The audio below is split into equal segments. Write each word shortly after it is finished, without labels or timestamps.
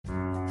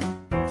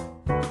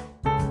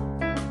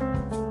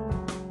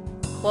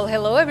Well,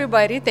 hello,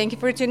 everybody. Thank you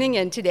for tuning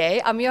in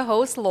today. I'm your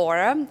host,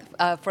 Laura,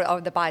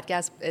 for the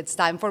podcast. It's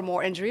time for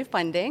More Injury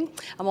Funding.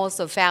 I'm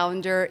also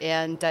founder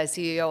and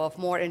CEO of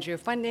More Injury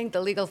Funding,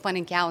 the legal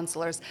funding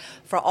counselors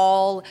for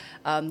all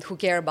who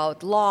care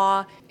about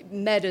law,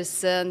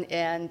 medicine,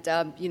 and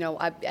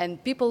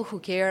and people who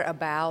care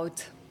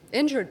about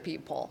injured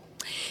people.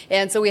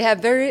 And so we have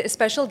very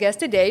special guest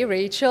today,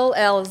 Rachel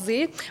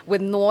Elzy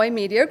with Noy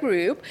Media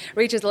Group.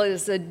 Rachel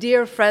is a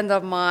dear friend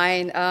of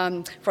mine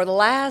for the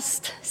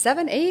last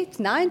 7, 8,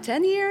 9,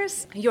 10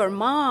 years. Your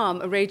mom,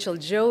 Rachel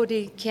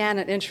Jody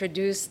Cannon,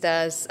 introduced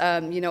us,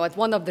 at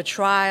one of the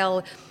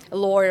trial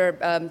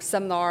lawyer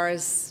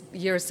seminars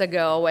years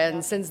ago.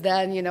 And since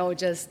then,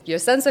 just your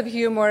sense of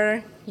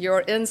humor,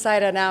 your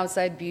inside and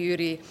outside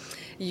beauty,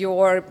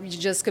 your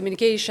just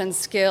communication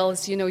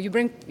skills, you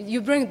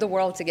bring the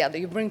world together,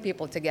 you bring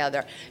people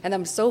together. And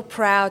I'm so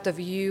proud of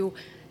you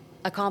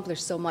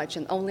accomplished so much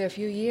in only a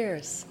few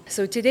years.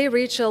 So today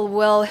Rachel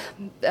will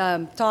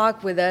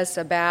talk with us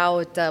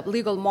about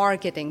legal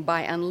marketing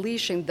by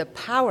unleashing the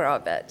power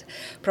of it,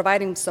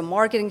 providing some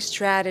marketing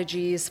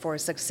strategies for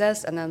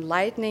success and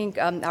enlightening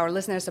our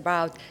listeners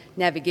about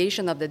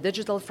navigation of the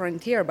digital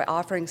frontier by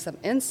offering some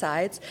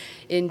insights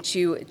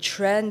into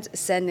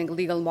trend-sending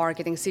legal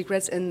marketing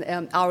secrets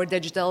in our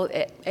digital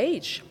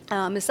age.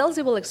 Ms.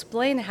 Elzy will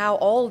explain how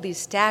all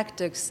these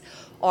tactics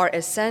are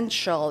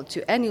essential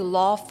to any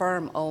law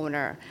firm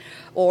owner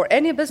or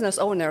any business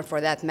owner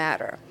for that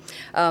matter.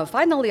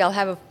 Finally, I'll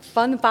have a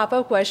fun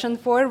pop-up question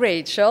for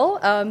Rachel,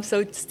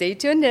 so stay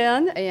tuned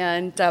in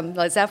and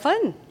let's have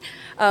fun.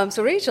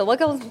 So Rachel,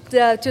 welcome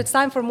to It's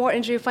Time for More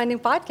Injury Funding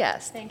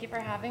podcast. Thank you for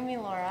having me,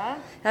 Laura.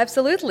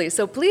 Absolutely.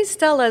 So please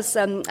tell us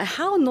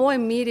how Noy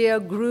Media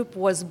Group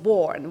was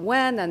born,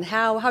 when and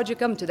how'd you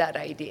come to that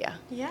idea?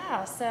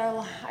 Yeah,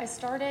 so I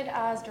started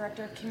as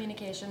Director of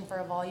Communication for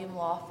a volume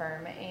law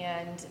firm,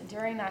 and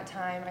during that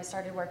time I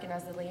started working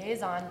as the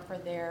liaison for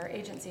their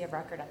agency of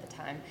record at the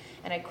time.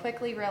 And I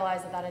quickly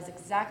realized that is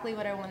exactly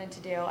what I wanted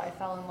to do. I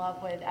fell in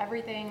love with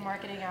everything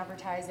marketing,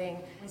 advertising.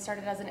 We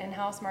started as an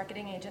in-house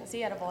marketing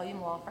agency at a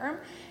volume law firm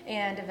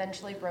and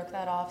eventually broke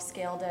that off,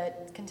 scaled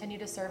it, continued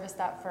to service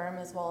that firm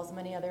as well as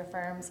many other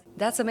firms.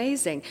 That's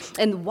amazing.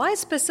 And why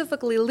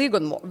specifically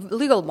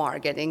legal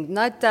marketing,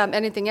 not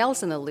anything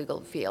else in the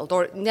legal field,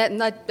 or not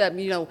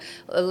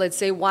let's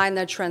say why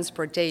not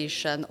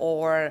transportation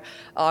or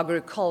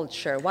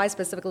agriculture? Why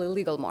specifically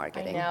legal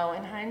marketing? I know,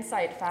 in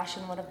hindsight,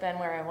 fashion would have been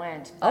where I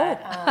went.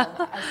 But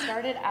I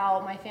started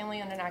out, my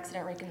family owned an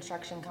accident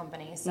reconstruction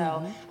company,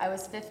 so I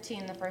was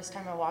 15 the first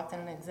time I walked in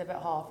an exhibit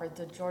hall for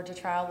the Georgia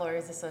Trial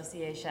Lawyers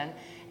Association,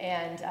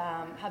 and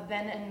have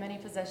been in many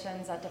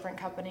positions at different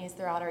companies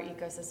throughout our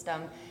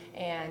ecosystem,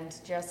 and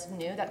just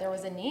knew that there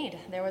was a need.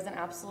 There was an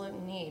absolute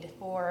need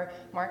for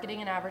marketing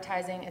and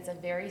advertising. It's a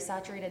very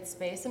saturated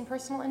space in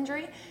personal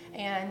injury,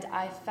 and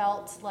I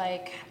felt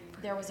like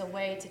there was a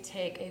way to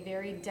take a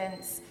very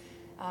dense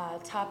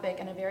topic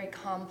and a very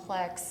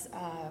complex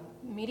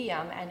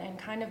medium and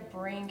kind of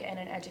bring in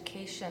an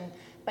education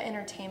but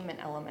entertainment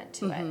element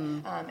to it,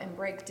 and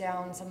break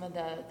down some of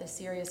the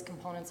serious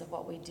components of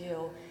what we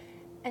do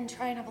and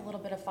try and have a little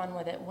bit of fun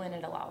with it when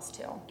it allows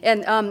to.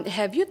 And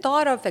have you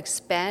thought of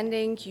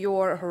expanding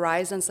your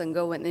horizons and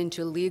going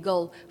into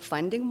legal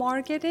funding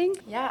marketing?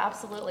 Yeah,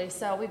 absolutely.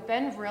 So we've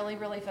been really,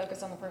 really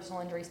focused on the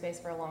personal injury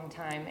space for a long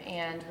time,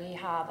 and we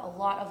have a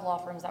lot of law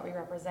firms that we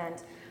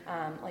represent.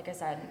 Like I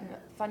said,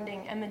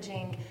 funding,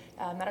 imaging,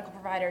 medical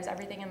providers,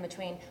 everything in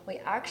between. We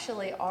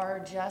actually are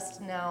just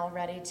now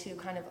ready to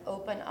kind of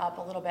open up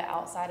a little bit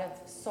outside of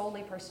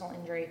solely personal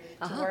injury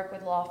to work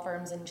with law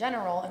firms in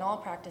general in all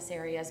practice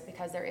areas,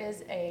 because there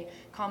is a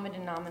common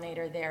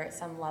denominator there at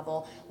some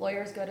level.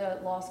 Lawyers go to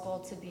law school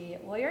to be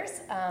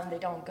lawyers. They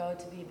don't go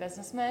to be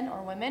businessmen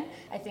or women.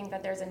 I think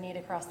that there's a need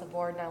across the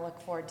board, and I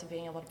look forward to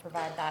being able to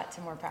provide that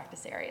to more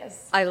practice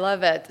areas. I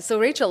love it. So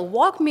Rachel,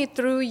 walk me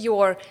through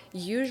your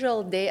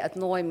usual day at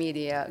Noy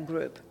Media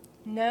Group.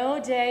 No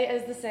day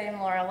is the same,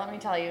 Laura, let me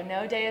tell you.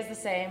 No day is the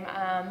same.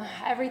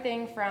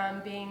 Everything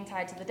from being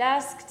tied to the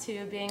desk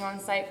to being on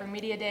site for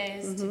media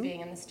days to being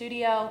in the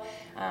studio.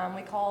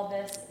 We call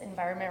this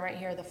environment right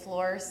here the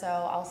floor, so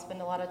I'll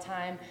spend a lot of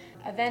time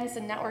events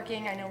and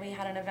networking. I know we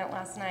had an event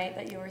last night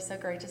that you were so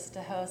gracious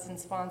to host and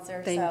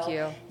sponsor. Thank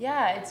you.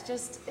 Yeah,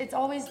 it's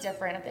always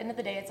different. At the end of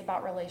the day, it's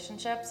about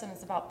relationships and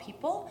it's about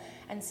people.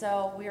 And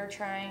so we are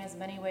trying as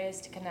many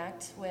ways to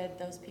connect with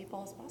those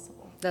people as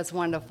possible. That's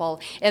wonderful.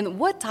 And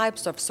what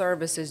types of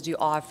services do you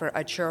offer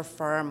at your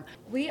firm?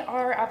 We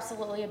are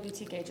absolutely a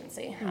boutique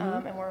agency,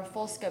 and we're a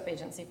full scope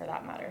agency for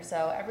that matter.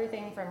 So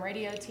everything from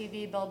radio,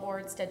 TV,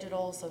 billboards,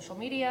 digital, social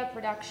media,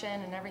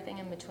 production, and everything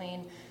in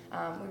between.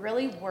 We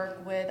really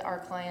work with our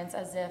clients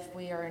as if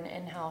we are an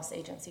in-house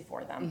agency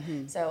for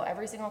them. So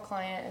every single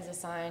client is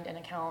assigned an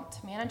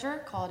account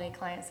manager called a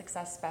client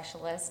success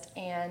specialist,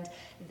 and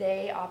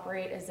they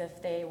operate as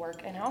if they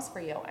work in-house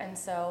for you. And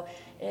so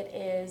it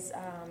is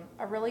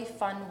a really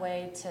fun fun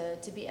way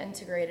to be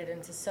integrated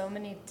into so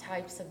many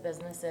types of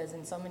businesses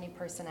and so many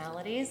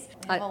personalities.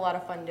 We have a lot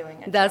of fun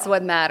doing it. That's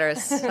what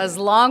matters. As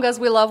long as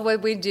we love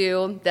what we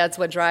do, that's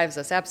what drives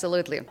us.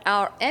 Absolutely.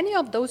 Are any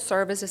of those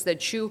services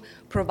that you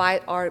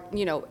provide are,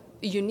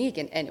 unique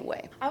in any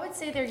way? I would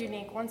say they're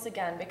unique once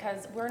again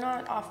because we're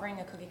not offering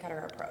a cookie cutter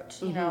approach.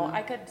 You know,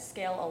 I could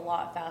scale a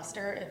lot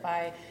faster if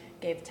I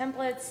gave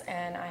templates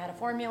and I had a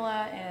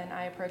formula and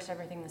I approached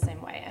everything the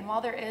same way. And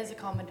while there is a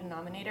common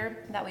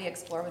denominator that we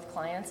explore with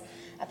clients,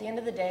 at the end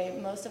of the day,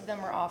 most of them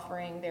are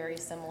offering very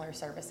similar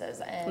services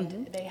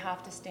and they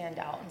have to stand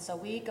out. And so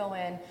we go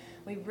in,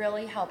 we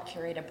really help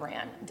curate a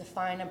brand,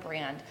 define a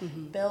brand,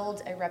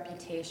 build a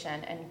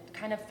reputation, and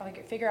kind of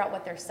figure out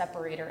what their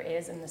separator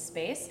is in the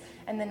space,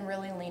 and then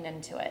really lean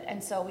into it.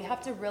 And so we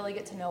have to really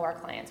get to know our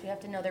clients. We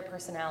have to know their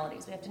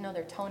personalities. We have to know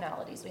their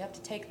tonalities. We have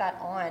to take that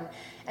on.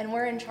 And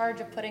we're in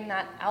charge of putting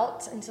that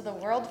out into the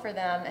world for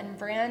them. And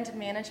brand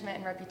management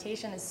and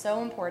reputation is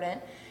so important.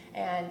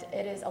 And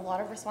it is a lot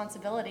of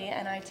responsibility,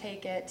 and I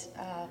take it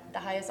the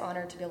highest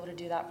honor to be able to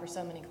do that for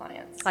so many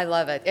clients. I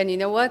love it. And you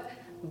know what?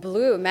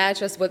 Blue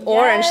matches with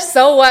orange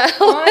so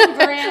well. On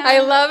brand. I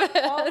love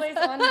it. Always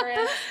on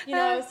brand. You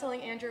know, I was telling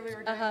Andrew we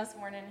were doing this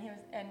morning,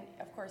 and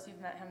of course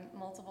you've met him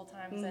multiple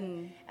times,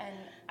 and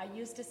I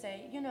used to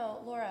say,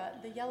 Laura,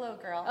 the yellow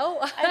girl.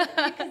 Oh,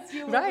 because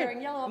you were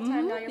wearing yellow all the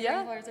time. Now your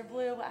brand colors are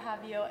blue, what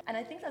have you. And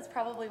I think that's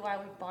probably why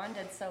we've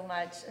bonded so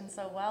much and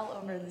so well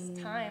over this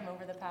time,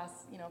 over the past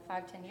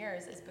 5-10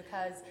 years, is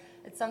because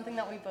it's something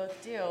that we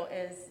both do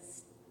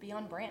is be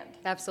on brand.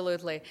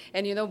 Absolutely.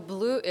 And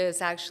blue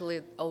is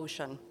actually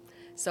ocean.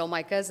 So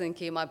my cousin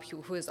came up,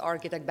 who is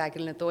architect back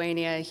in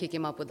Lithuania, he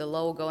came up with the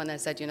logo, and I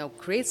said,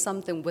 create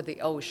something with the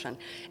ocean.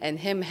 And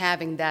him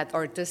having that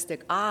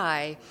artistic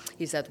eye,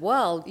 he said,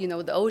 well,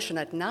 the ocean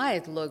at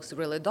night looks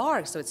really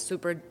dark, so it's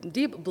super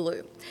deep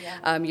blue.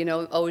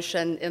 Yeah.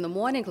 Ocean in the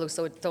morning looks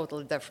so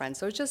totally different.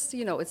 So it's just,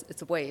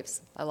 it's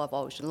waves. I love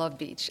ocean, love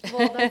beach.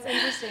 Well, that's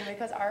interesting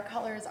because our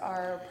colors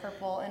are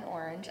purple and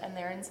orange, and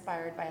they're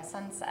inspired by a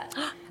sunset.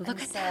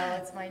 Look at that.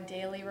 So it's my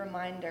daily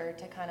reminder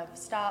to kind of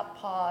stop,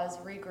 pause,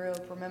 regroup,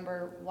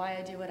 remember why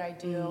I do what I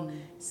do,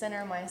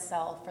 center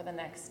myself for the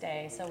next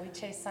day. So we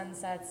chase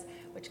sunsets,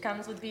 which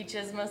comes with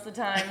beaches most of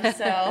the time,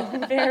 so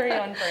very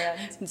on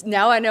brand.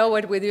 Now I know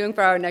what we're doing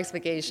for our next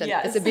vacation.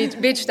 Yes. It's a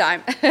beach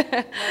time.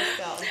 Let's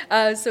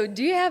go. So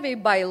do you have a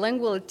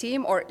bilingual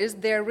team, or is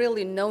there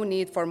really no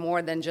need for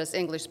more than just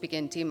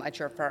English-speaking team at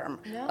your firm,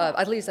 No.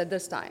 At least at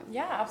this time?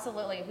 Yeah,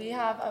 absolutely. We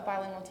have a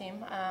bilingual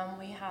team.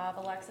 We have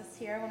Alexis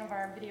here, one of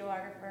our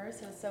videographers,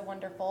 who is so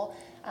wonderful.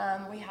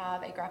 We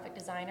have a graphic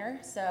designer,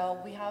 so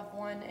we have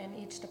one in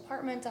each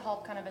department to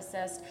help kind of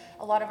assist.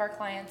 A lot of our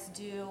clients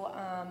do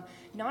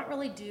not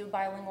really do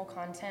bilingual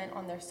content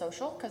on their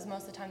social because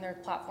most of the time their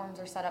platforms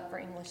are set up for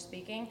English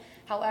speaking.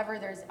 However,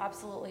 there's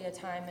absolutely a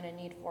time and a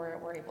need for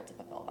it. We're able to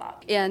fulfill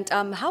that. And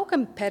how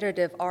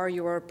competitive are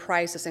your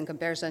prices in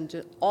comparison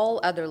to all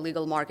other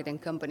legal marketing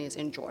companies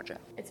in Georgia?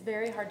 It's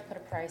very hard to put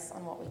a price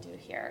on what we do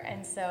here.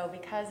 And so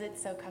because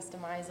it's so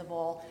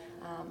customizable,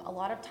 a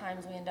lot of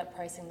times we end up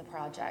pricing the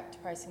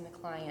project, pricing the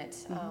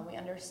client. We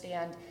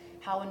understand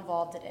how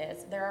involved it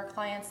is. There are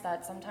clients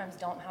that sometimes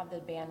don't have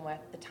the bandwidth,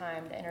 the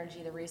time, the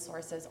energy, the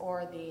resources,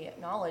 or the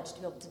knowledge to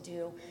be able to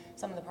do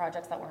some of the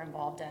projects that we're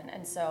involved in.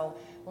 And so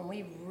when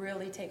we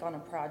really take on a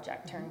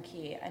project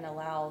turnkey and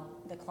allow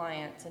the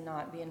client to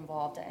not be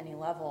involved at any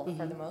level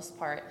for the most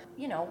part,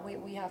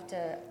 we have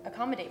to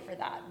accommodate for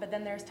that. But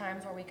then there's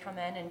times where we come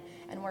in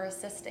and we're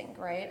assisting,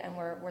 right? And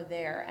we're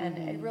there. And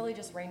it really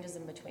just ranges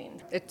in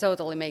between. It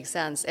totally makes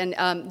sense.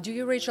 And do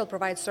you, Rachel,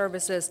 provide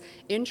services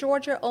in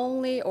Georgia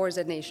only, or is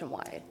it nationwide?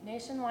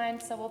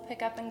 Nationwide, so we'll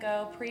pick up and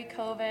go.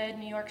 Pre-COVID,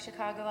 New York,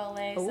 Chicago,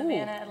 LA,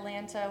 Savannah,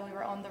 Atlanta, we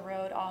were on the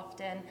road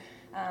often.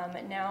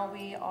 Now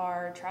we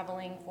are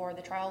traveling for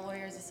the Trial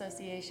Lawyers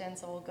Association,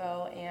 so we'll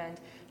go and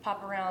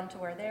pop around to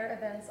where their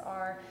events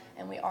are,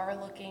 and we are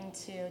looking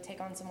to take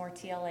on some more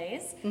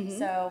TLAs.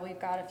 So we've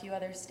got a few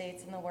other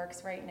states in the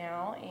works right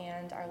now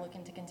and are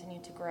looking to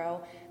continue to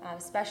grow,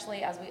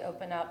 especially as we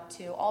open up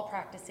to all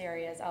practice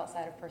areas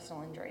outside of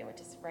personal injury, which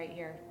is right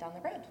here down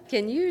the road.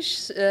 Can you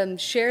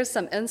share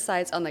some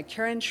insights on the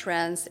current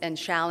trends and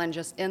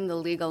challenges in the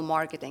legal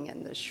marketing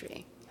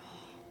industry?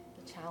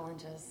 The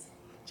challenges.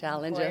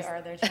 Challenges. Boy,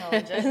 are there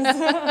challenges.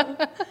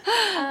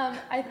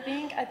 I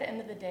think at the end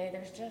of the day,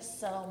 there's just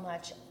so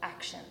much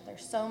action.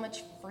 There's so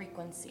much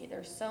frequency.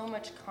 There's so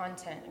much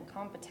content and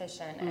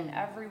competition. And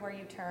everywhere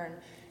you turn,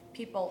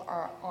 people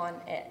are on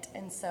it.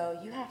 And so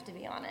you have to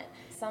be on it.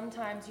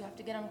 Sometimes you have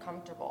to get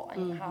uncomfortable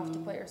and you have to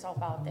put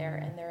yourself out there.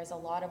 And there is a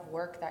lot of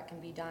work that can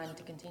be done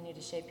to continue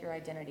to shape your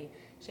identity,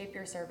 shape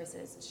your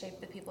services,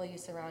 shape the people you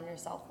surround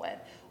yourself with.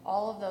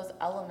 All of those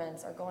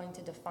elements are going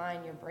to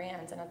define your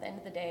brands. And at the end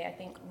of the day, I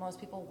think most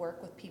people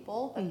work with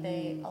people that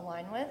they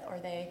align with or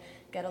they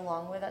get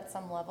along with at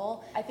some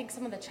level. I think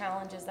some of the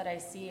challenges that I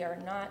see are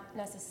not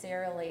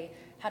necessarily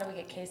how do we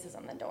get cases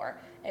on the door.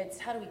 It's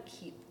how do we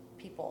keep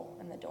people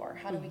in the door?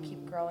 How do we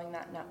keep growing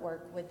that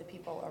network with the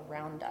people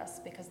around us?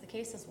 Because the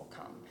cases will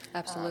come.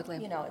 Absolutely.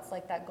 It's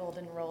like that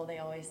golden rule they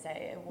always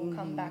say. It will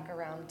come back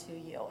around to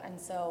you. And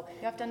so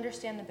you have to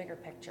understand the bigger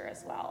picture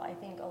as well. I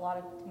think a lot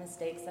of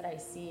mistakes that I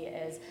see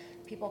is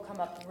people come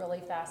up really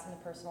fast in the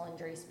personal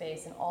injury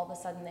space, and all of a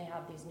sudden they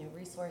have these new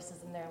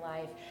resources in their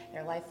life.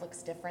 Their life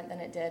looks different than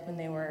it did when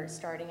they were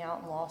starting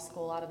out in law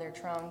school, out of their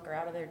trunk or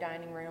out of their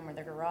dining room or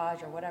their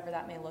garage or whatever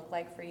that may look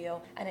like for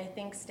you. And I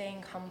think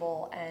staying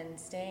humble and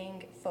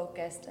staying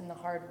focused in the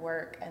hard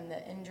work and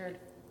the injured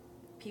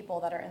people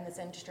that are in this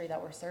industry that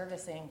we're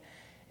servicing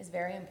is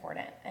very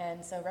important.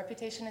 And so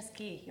reputation is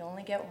key. You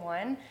only get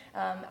one.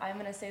 I'm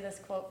going to say this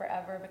quote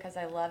forever because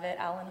I love it.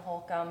 Alan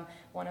Holcomb,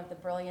 one of the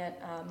brilliant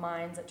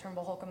minds at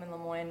Turnbull Holcomb in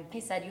Lemoyne, he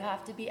said, you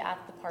have to be at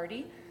the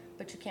party,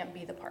 but you can't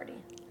be the party.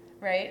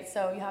 Right?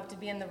 So you have to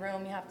be in the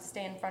room, you have to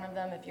stay in front of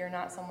them. If you're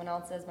not, someone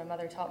else is. My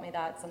mother taught me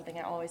that, something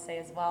I always say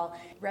as well.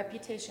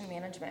 Reputation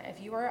management.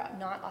 If you are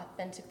not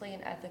authentically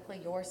and ethically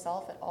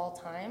yourself at all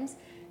times,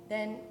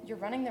 then you're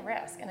running the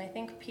risk. And I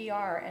think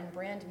PR and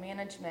brand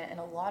management and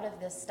a lot of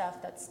this stuff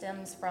that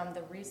stems from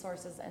the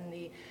resources and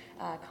the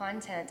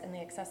content and the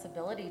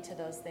accessibility to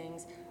those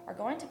things are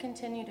going to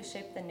continue to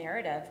shape the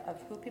narrative of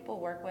who people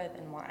work with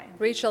and why.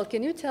 Rachel,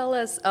 can you tell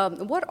us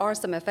what are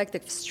some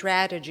effective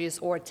strategies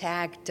or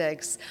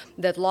tactics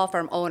that law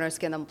firm owners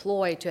can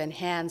employ to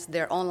enhance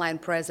their online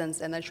presence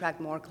and attract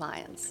more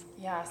clients?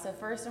 Yeah, so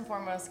first and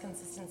foremost,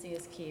 consistency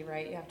is key,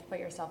 right? You have to put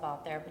yourself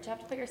out there, but you have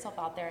to put yourself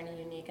out there in a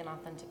unique and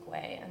authentic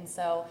way. And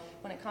so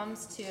when it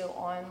comes to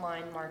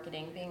online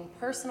marketing, being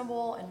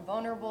personable and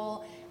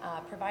vulnerable,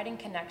 providing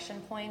connection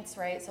points,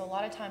 right? So a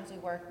lot of times we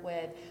work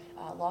with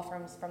law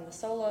firms from the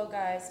solo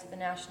guys to the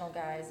national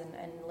guys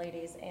and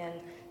ladies, and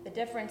the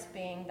difference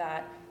being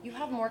that you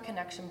have more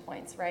connection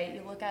points, right?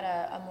 You look at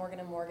a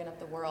Morgan & Morgan of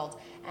the world,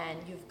 and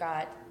you've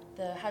got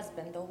the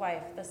husband, the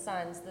wife, the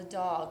sons, the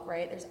dog,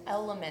 right? There's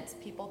elements.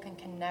 People can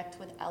connect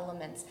with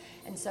elements.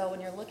 And so when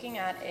you're looking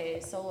at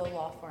a solo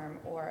law firm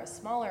or a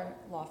smaller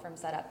law firm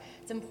setup,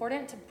 it's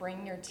important to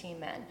bring your team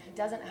in. It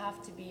doesn't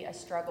have to be a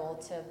struggle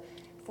to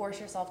force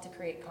yourself to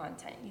create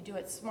content. You do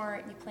it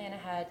smart, you plan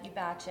ahead, you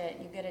batch it,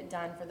 you get it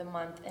done for the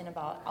month in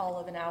about all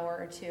of an hour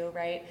or two,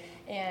 right?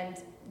 And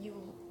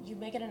you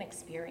make it an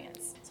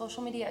experience.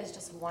 Social media is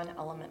just one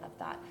element of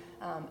that.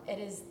 It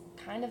is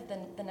kind of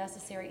the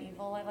necessary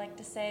evil, I like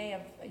to say,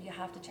 of you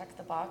have to check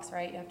the box,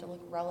 right? You have to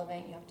look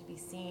relevant, you have to be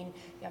seen,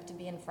 you have to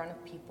be in front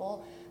of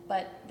people,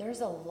 but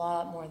there's a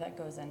lot more that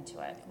goes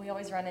into it. We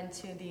always run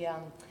into the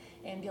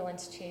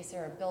ambulance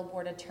chaser or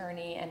billboard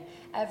attorney, and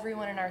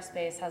everyone in our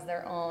space has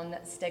their own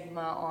stigma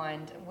on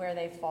where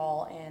they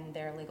fall in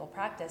their legal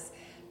practice.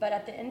 But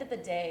at the end of the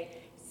day,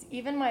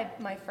 even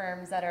my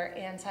firms that are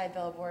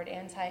anti-billboard,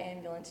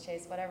 anti-ambulance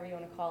chase, whatever you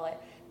want to call it,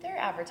 they're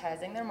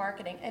advertising, they're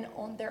marketing in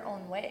their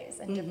own ways,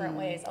 in different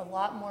ways. A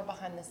lot more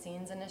behind the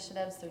scenes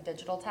initiatives through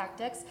digital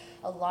tactics,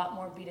 a lot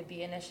more B2B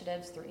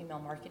initiatives through email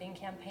marketing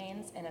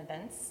campaigns and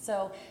events.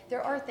 So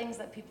there are things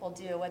that people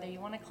do, whether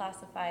you want to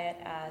classify it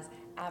as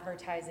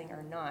advertising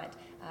or not.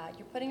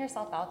 You're putting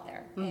yourself out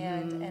there,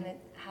 and it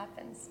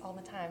happens all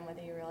the time,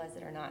 whether you realize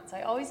it or not. So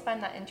I always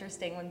find that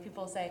interesting when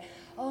people say,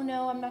 oh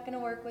no, I'm not going to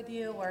work with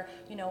you, or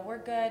we're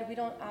good, we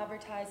don't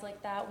advertise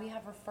like that, we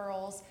have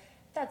referrals.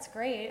 That's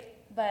great,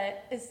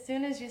 but as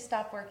soon as you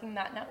stop working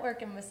that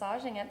network and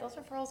massaging it, those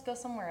referrals go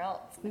somewhere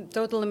else.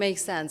 Totally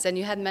makes sense. And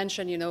you had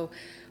mentioned,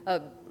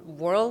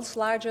 world's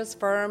largest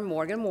firm,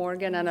 Morgan &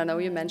 Morgan, and I know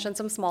you mentioned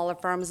some smaller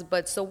firms,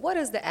 but so what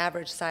is the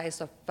average size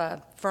of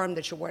firm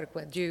that you work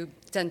with? Do you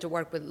tend to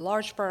work with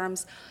large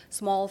firms,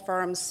 small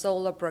firms,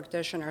 solo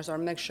practitioners, or a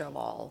mixture of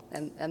all,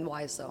 and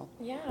why so?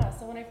 Yeah,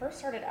 so when I first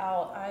started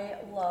out, I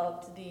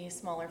loved the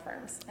smaller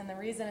firms, and the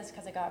reason is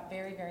because I got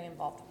very, very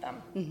involved with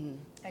them.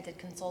 I did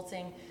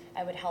consulting.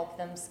 I would help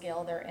them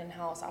scale their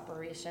in-house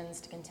operations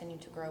to continue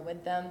to grow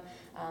with them.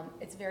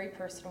 It's very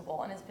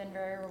personable, and it's been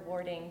very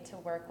rewarding to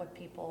work with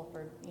people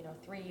for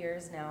 3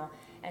 years now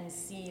and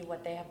see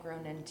what they have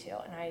grown into,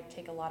 and I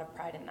take a lot of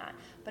pride in that.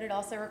 But it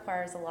also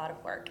requires a lot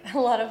of work, a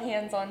lot of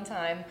hands-on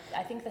time.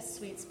 I think the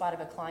sweet spot of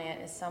a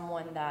client is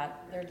someone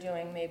that they're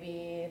doing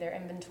maybe their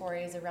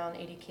inventory is around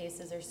 80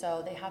 cases or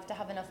so. They have to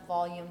have enough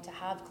volume to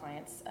have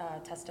clients'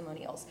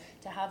 testimonials,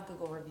 to have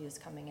Google reviews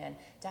coming in,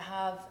 to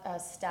have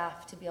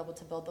staff to be able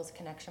to build those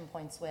connection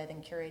points with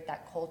and curate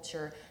that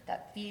culture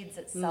that feeds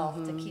itself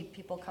to keep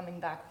people coming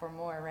back for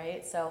more,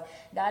 right? So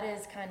that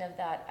is kind of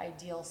that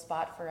ideal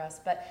spot for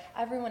us. But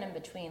everyone in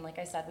between, like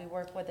I said, we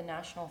work with a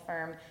national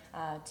firm,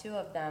 2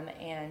 of them,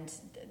 and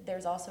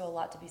there's also a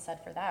lot to be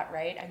said for that,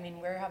 right? I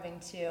mean, we're having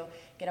to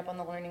get up on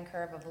the learning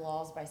curve of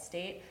laws by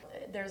state.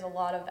 There's a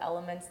lot of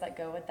elements that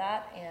go with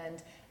that,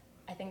 and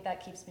I think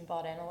that keeps me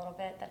bought in a little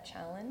bit, that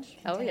challenge.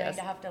 Continuing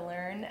to have to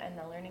learn, and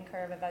the learning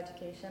curve of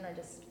education, I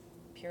just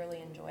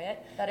purely enjoy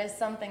it. That is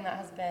something that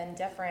has been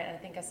different, and I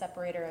think a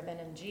separator of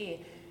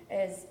NMG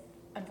is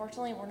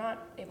unfortunately, we're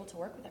not able to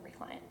work with every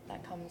client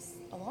that comes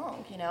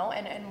along,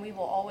 and we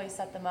will always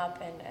set them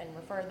up and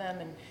refer them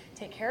and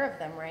take care of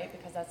them, right?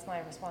 Because that's my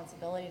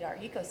responsibility to our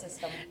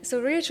ecosystem.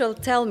 So Rachel,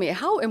 tell me,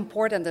 how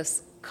important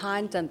is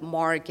content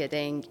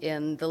marketing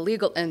in the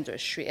legal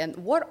industry, and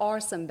what are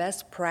some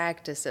best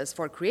practices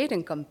for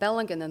creating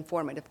compelling and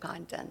informative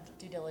content?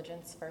 Due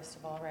diligence, first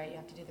of all, right? You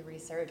have to do the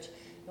research.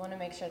 You want to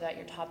make sure that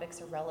your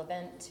topics are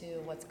relevant to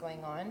what's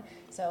going on.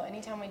 So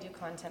anytime we do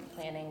content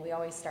planning, we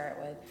always start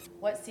with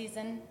what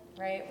season,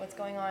 right? What's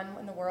going on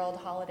in the world,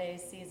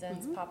 holidays,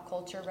 seasons, pop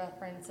culture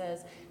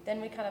references.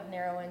 Then we kind of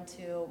narrow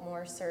into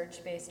more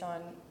search based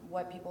on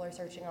what people are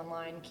searching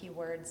online,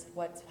 keywords,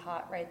 what's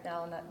hot right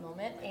now in that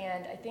moment.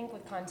 And I think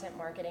with content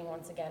marketing,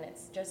 once again,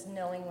 it's just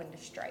knowing when to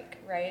strike,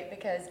 right?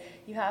 Because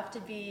you have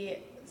to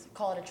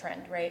call it a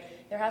trend, right?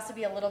 There has to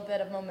be a little bit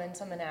of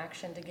momentum and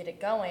action to get it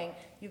going.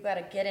 You've got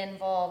to get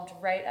involved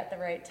right at the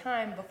right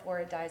time before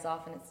it dies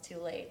off and it's too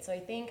late. So I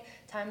think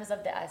time is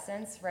of the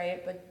essence,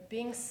 right? But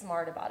being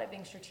smart about it,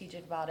 being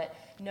strategic about it,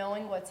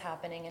 knowing what's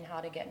happening and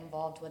how to get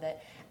involved with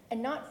it,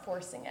 and not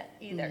forcing it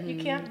either.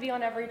 You can't be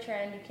on every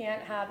trend. You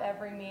can't have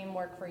every meme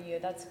work for you.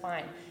 That's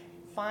fine.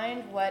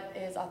 Find what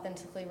is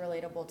authentically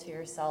relatable to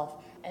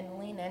yourself and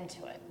lean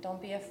into it.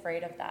 Don't be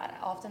afraid of that.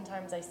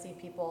 Oftentimes I see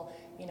people,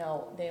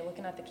 they're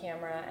looking at the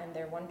camera and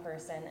they're one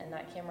person and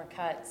that camera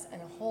cuts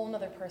and a whole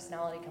nother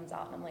personality comes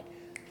out and I'm like,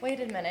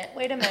 wait a minute,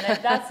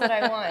 that's what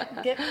I want.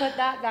 Put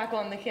that back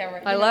on the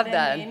camera. I love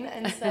that.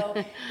 And so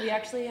we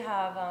actually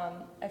have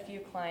a few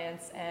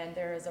clients and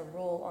there is a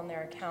rule on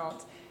their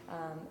account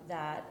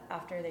that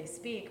after they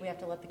speak, we have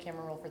to let the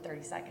camera roll for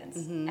 30 seconds.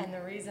 And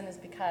the reason is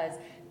because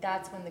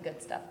that's when the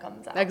good stuff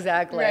comes out.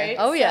 Exactly. Right?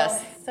 Oh,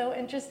 yes. So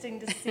interesting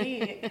to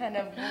see kind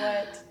of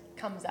what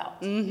comes out,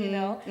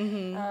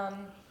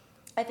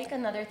 I think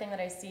another thing that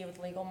I see with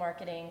legal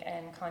marketing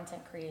and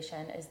content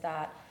creation is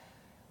that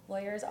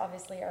lawyers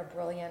obviously are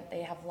brilliant.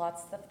 They have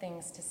lots of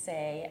things to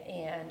say,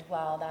 and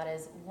while that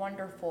is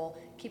wonderful,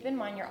 keep in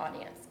mind your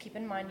audience, keep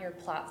in mind your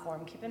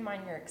platform, keep in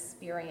mind your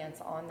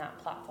experience on that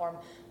platform.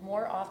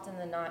 More often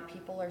than not,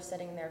 people are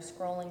sitting there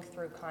scrolling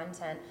through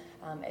content.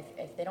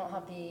 If they don't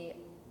have the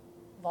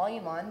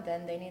volume on,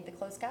 then they need the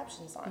closed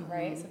captions on,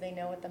 right? So they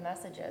know what the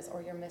message is,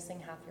 or you're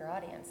missing half your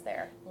audience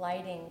there.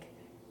 Lighting,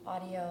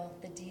 audio,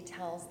 the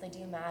details, they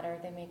do matter.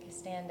 They make you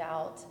stand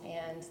out,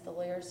 and the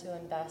lawyers who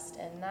invest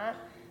in that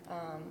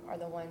are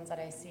the ones that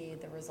I see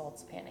the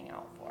results panning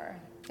out for.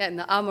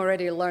 And I'm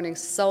already learning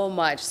so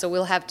much, so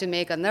we'll have to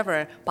make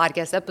another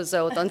podcast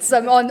episode on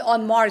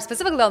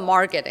specifically on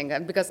marketing,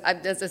 because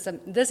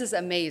this is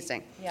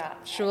amazing. Yeah,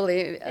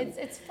 truly.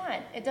 It's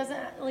fun. It doesn't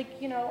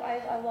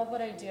I love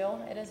what I do.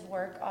 It is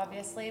work,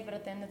 obviously, but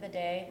at the end of the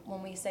day,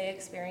 when we say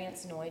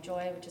experience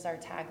Noyjoy, which is our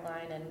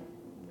tagline, and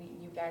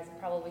you guys have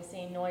probably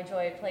seen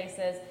Noyjoy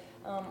places.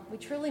 We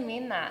truly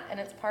mean that, and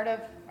it's part of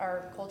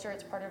our culture,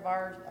 it's part of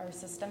our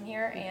system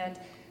here, and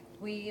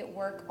we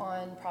work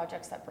on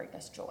projects that bring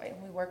us joy.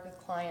 We work with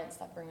clients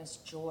that bring us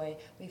joy.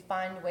 We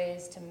find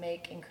ways to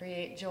make and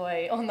create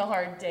joy on the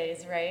hard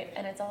days, right?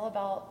 And it's all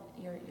about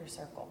your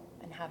circle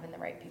and having the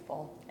right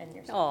people in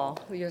your circle.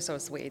 Oh, you're so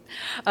sweet.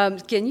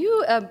 Can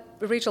you,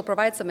 Rachel,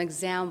 provide some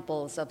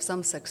examples of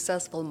some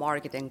successful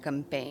marketing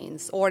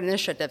campaigns or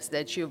initiatives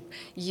that you've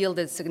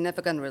yielded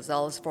significant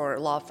results for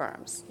law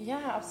firms?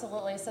 Yeah,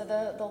 absolutely. So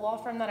the law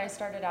firm that I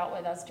started out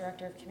with as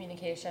director of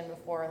communication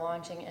before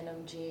launching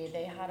NMG,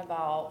 they had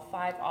about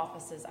 5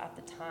 offices at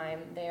the time.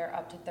 They're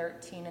up to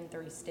 13 in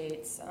 3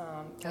 states.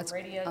 That's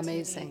radio,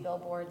 amazing. TV,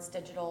 billboards,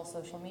 digital,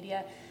 social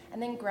media.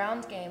 And then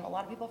Ground Game, a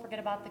lot of people forget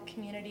about the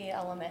community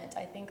element.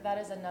 I think that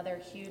is another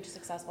huge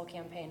successful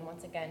campaign.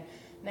 Once again,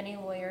 many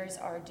lawyers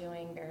are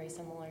doing very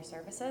similar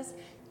services.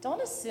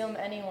 Don't assume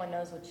anyone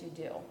knows what you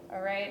do,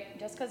 all right?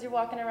 Just because you're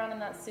walking around in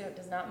that suit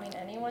does not mean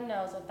anyone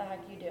knows what the heck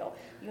you do.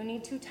 You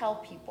need to tell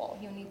people.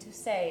 You need to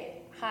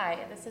say, hi,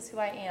 this is who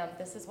I am,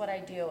 this is what I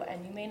do,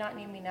 and you may not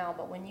need me now,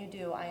 but when you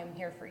do, I am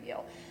here for you.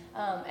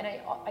 And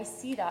I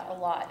see that a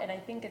lot, and I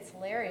think it's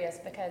hilarious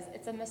because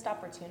it's a missed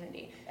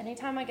opportunity.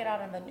 Anytime I get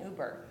out of an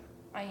Uber,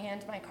 I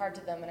hand my card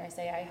to them and I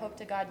say, I hope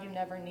to God you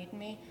never need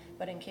me,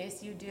 but in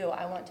case you do,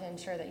 I want to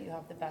ensure that you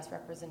have the best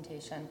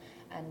representation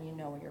and you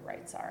know what your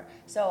rights are.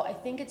 So I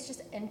think it's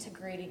just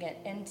integrating it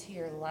into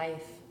your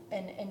life.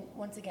 And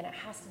once again, it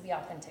has to be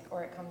authentic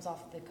or it comes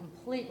off the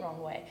complete wrong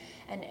way.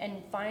 And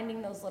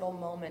finding those little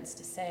moments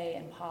to say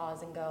and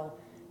pause and go,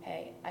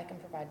 hey, I can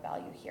provide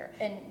value here.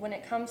 And when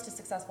it comes to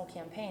successful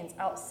campaigns,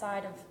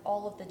 outside of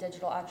all of the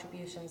digital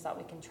attributions that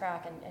we can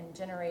track and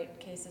generate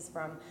cases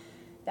from,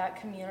 that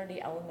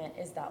community element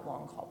is that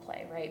long haul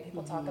play, right?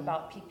 People talk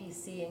about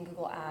PPC and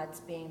Google Ads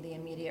being the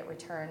immediate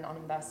return on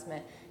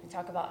investment. We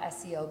talk about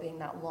SEO being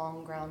that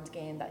long ground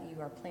game that you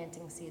are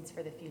planting seeds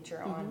for the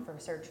future on for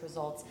search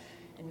results.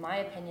 In my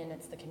opinion,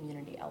 it's the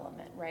community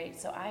element, right?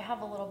 So I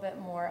have a little bit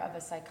more of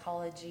a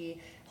psychology,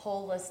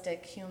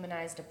 holistic,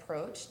 humanized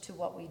approach to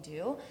what we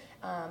do.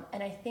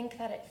 And I think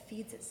that it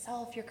feeds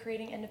itself. You're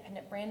creating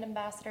independent brand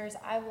ambassadors.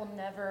 I will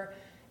never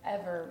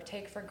ever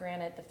take for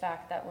granted the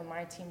fact that when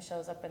my team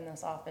shows up in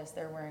this office,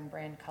 they're wearing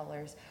brand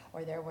colors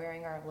or they're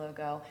wearing our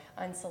logo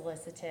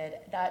unsolicited.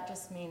 That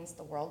just means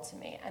the world to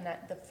me. And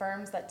that the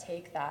firms that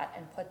take that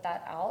and put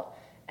that out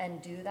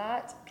and do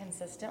that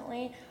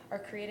consistently are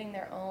creating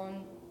their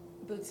own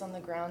boots on the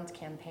ground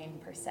campaign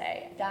per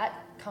se.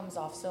 That comes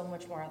off so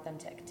much more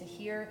authentic. To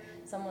hear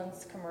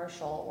someone's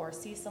commercial or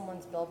see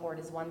someone's billboard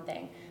is one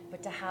thing,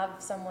 but to have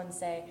someone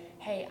say,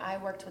 hey, I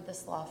worked with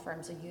this law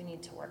firm, so you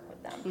need to work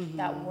with them.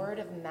 That word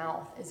of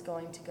mouth is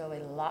going to go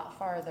a lot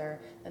farther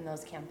than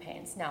those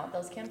campaigns. Now,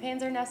 those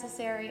campaigns are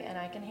necessary and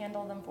I can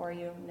handle them for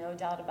you, no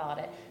doubt about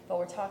it, but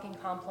we're talking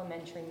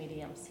complementary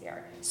mediums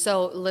here.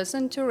 So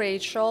listen to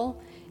Rachel,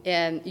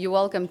 and you're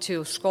welcome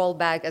to scroll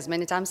back as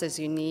many times as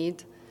you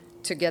need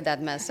to get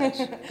that message,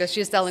 because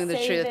she's telling the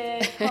truth.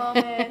 Save it,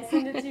 comment,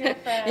 send it to your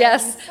friends.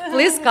 Yes,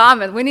 please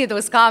comment. We need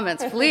those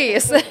comments,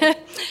 please.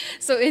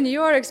 So in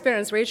your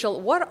experience,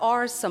 Rachel, what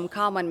are some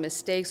common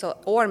mistakes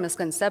or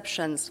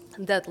misconceptions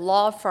that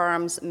law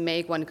firms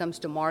make when it comes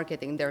to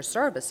marketing their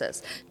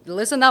services?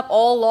 Listen up,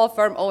 all law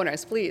firm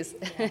owners, please.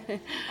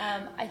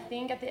 I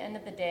think at the end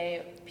of the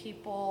day,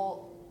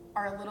 people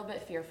are a little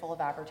bit fearful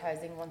of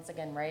advertising once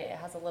again, right? It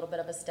has a little bit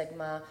of a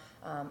stigma.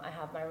 I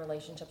have my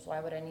relationships, why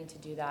would I need to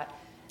do that?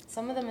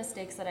 Some of the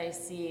mistakes that I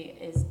see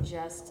is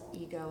just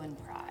ego and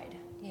pride.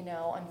 You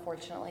know,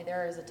 unfortunately,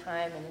 there is a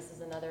time, and this is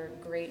another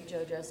great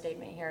JoJo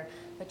statement here,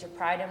 put your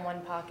pride in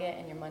one pocket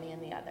and your money in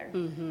the other.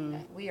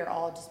 We are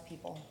all just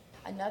people.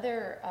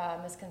 Another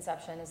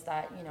misconception is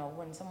that, you know,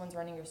 when someone's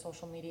running your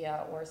social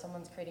media or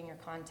someone's creating your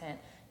content,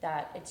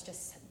 that it's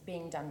just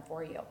being done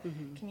for you.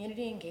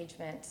 Community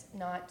engagement,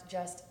 not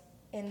just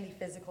in the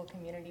physical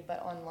community,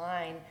 but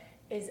online,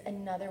 is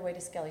another way to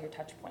scale your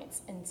touch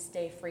points and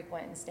stay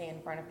frequent and stay in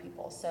front of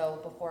people. So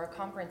before a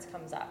conference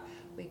comes up,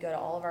 we go to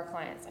all of our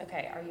clients.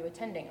 Okay, are you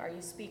attending? Are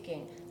you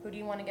speaking? Who do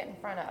you want to get in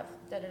front of?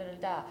 Da da da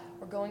da.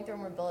 We're going through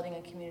and we're building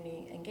a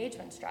community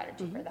engagement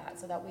strategy for that,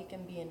 so that we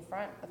can be in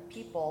front of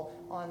people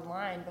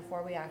online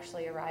before we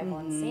actually arrive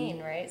on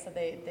scene, right? So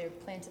they've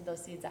planted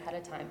those seeds ahead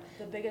of time.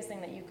 The biggest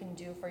thing that you can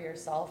do for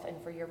yourself and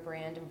for your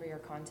brand and for your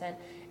content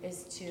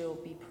is to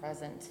be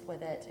present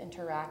with it,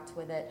 interact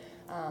with it.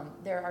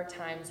 There are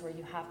times where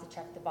you have to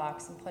check the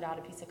box and put out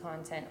a piece of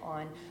content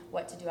on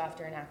what to do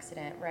after an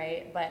accident,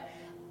 right? But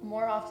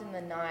more often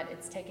than not,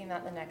 it's taking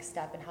that the next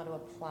step and how to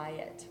apply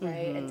it,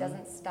 right? It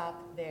doesn't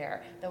stop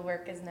there. The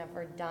work is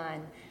never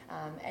done.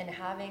 And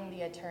having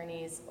the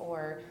attorneys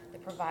or the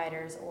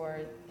providers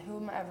or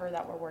whomever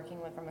that we're working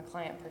with from a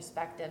client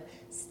perspective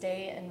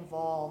stay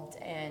involved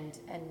and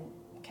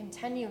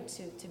continue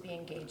to be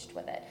engaged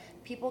with it.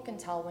 People can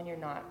tell when you're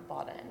not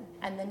bought in,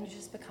 and then you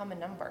just become a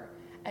number.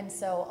 And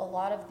so a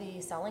lot of the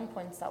selling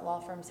points that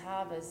law firms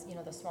have is, you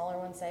know, the smaller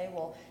ones say,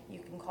 well, you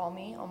can call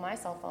me on my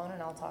cell phone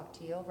and I'll talk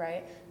to you,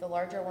 right? The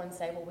larger ones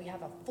say, well, we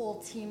have a full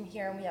team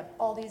here and we have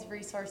all these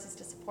resources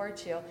to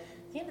support you.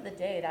 At the end of the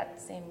day,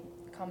 that same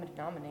common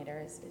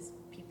denominator is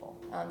people.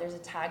 There's a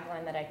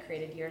tagline that I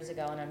created years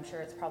ago, and I'm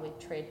sure it's probably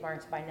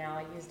trademarked by now.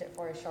 I used it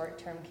for a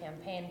short-term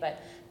campaign,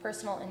 but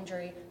personal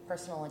injury,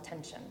 personal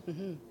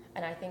attention.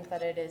 And I think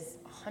that it is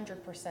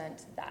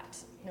 100% that.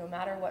 No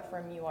matter what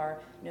firm you are,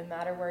 no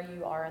matter where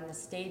you are in the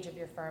stage of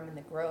your firm and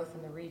the growth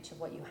and the reach of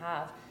what you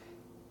have,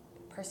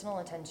 personal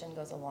attention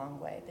goes a long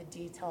way. The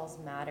details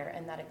matter,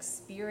 and that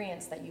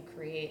experience that you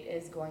create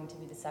is going to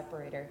be the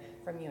separator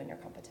from you and your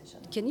competition.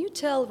 Can you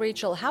tell,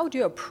 Rachel, how do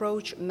you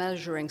approach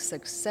measuring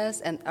success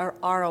and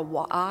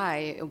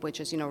ROI, which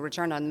is, you know,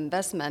 return on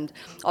investment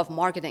of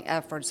marketing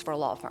efforts for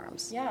law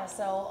firms? Yeah,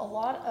 so a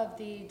lot of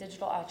the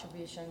digital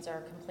attributions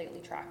are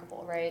completely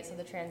trackable, right? So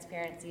the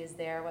transparency is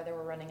there, whether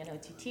we're running an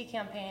OTT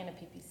campaign, a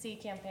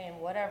PPC campaign,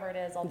 whatever it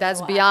is.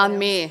 That's beyond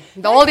me.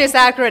 All these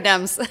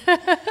acronyms.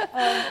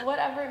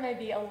 Whatever it may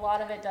be, a lot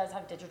of it does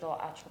have digital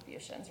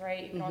attributions,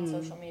 right? Even on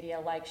social media,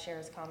 like,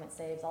 shares, comments,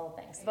 saves, all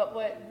the things. But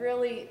what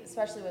really,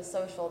 especially with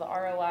social, the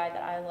ROI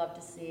that I love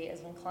to see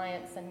is when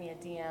clients send me a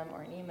DM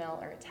or an email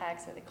or a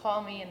text, or they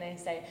call me and they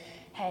say,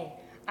 hey,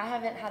 I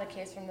haven't had a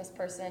case from this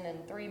person in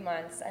 3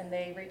 months, and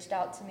they reached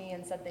out to me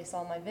and said they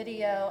saw my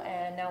video,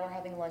 and now we're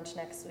having lunch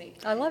next week.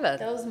 I love it.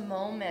 Those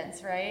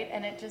moments, right?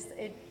 And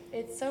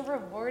it's so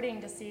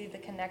rewarding to see the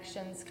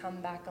connections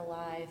come back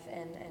alive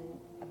and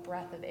a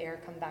breath of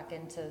air come back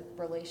into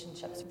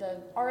relationships.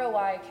 The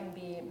ROI can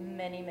be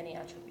many, many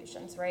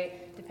attributions,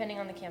 right? Depending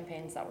on the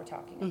campaigns that we're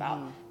talking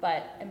about.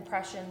 But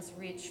impressions,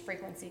 reach,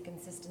 frequency,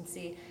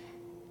 consistency,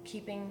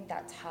 keeping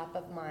that top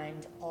of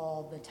mind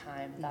all the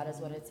time. That is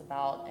what it's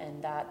about, and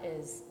that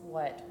is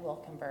what will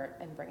convert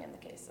and bring in the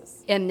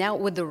cases. And now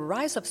with the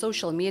rise of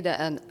social media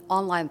and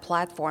online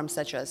platforms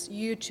such as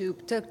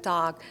YouTube,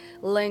 TikTok,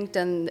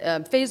 LinkedIn,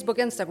 Facebook,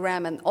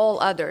 Instagram, and all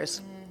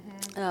others,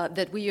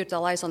 that we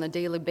utilize on a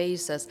daily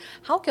basis.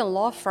 How can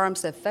law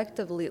firms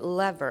effectively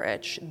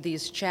leverage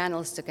these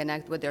channels to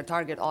connect with their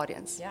target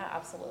audience? Yeah,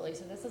 absolutely.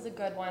 So this is a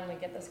good one. We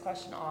get this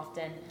question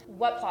often.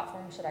 What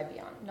platform should I be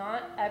on?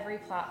 Not every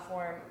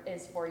platform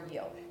is for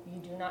you. You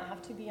do not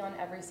have to be on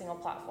every single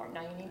platform.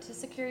 Now, you need to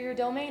secure your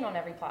domain on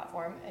every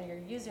platform and your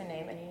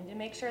username, and you need to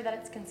make sure that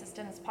it's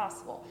consistent as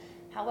possible.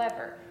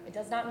 However, it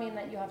does not mean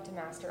that you have to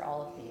master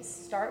all of these.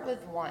 Start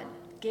with one.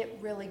 Get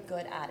really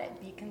good at it.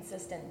 Be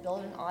consistent.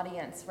 Build an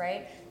audience,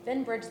 right?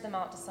 Then bridge them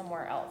out to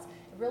somewhere else.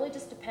 It really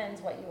just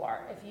depends what you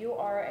are. If you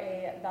are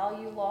a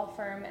value law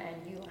firm and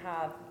you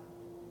have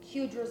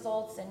huge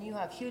results and you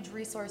have huge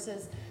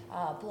resources,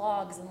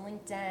 blogs and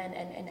LinkedIn,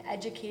 and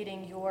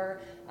educating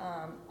your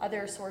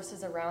other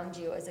sources around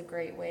you is a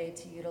great way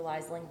to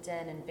utilize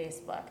LinkedIn and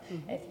Facebook.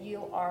 If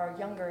you are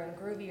younger and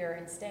groovier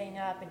and staying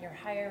up and you're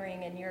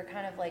hiring and you're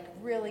kind of like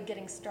really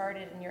getting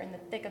started and you're in the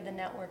thick of the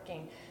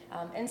networking,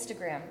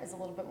 Instagram is a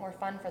little bit more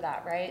fun for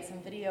that, right?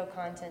 Some video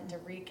content to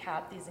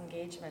recap these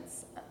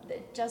engagements.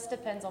 It just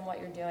depends on what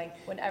you're doing.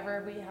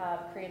 Whenever we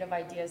have creative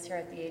ideas here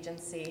at the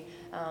agency,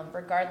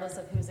 regardless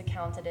of whose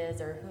account it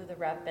is or who the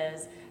rep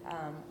is,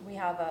 we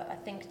have a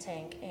think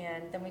tank,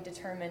 and then we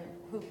determine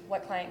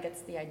what client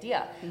gets the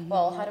idea.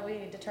 Well, how do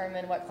we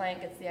determine what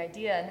client gets the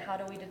idea, and how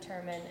do we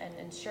determine and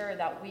ensure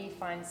that we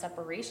find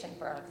separation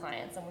for our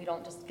clients and we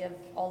don't just give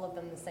all of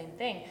them the same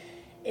thing?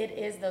 It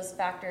is those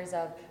factors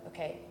of,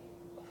 okay,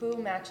 who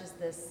matches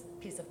this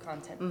piece of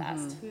content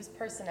best? Whose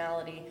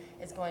personality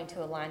is going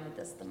to align with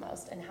this the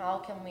most? And how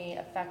can we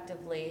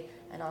effectively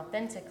and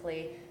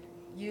authentically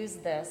use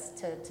this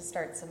to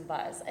start some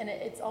buzz? And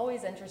it's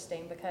always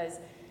interesting because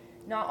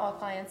not all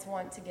clients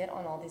want to get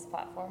on all these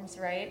platforms,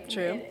 right?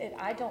 True.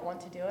 I don't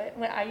want to do it.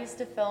 When I used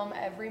to film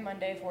every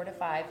Monday 4 to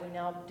 5, we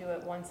now do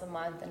it once a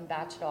month and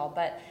batch it all.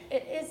 But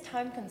it is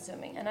time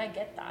consuming, and I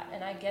get that.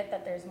 And I get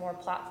that there's more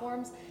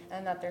platforms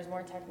and that there's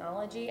more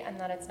technology and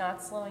that it's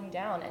not slowing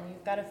down, and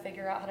you've got to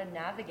figure out how to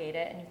navigate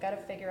it, and you've got to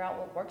figure out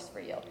what works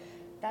for you.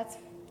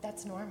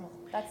 That's normal.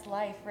 That's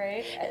life,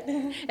 right?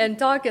 And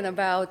talking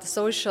about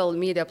social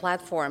media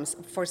platforms,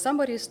 for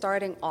somebody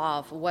starting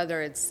off,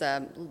 whether it's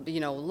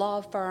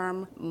law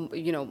firm,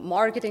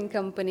 marketing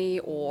company,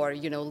 or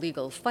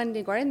legal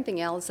funding or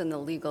anything else in the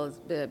legal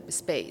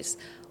space,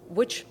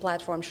 which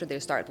platform should they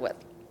start with?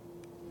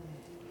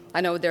 I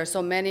know there are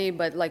so many,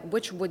 but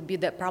which would be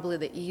probably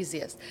the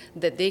easiest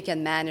that they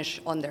can manage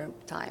on their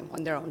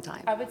own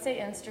time? I would say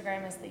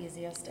Instagram is the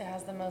easiest. It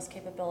has the most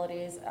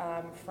capabilities,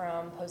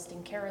 from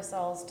posting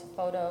carousels to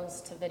photos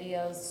to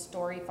videos,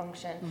 story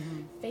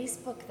function.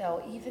 Facebook,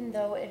 though, even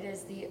though it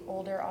is the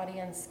older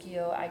audience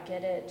skew, I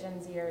get it, Gen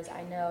Zers,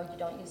 I know you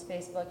don't use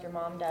Facebook, your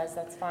mom does,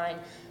 that's fine.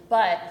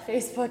 But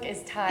Facebook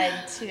is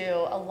tied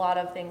to a lot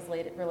of things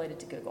related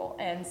to Google.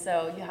 And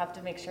so you have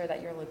to make sure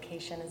that your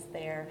location is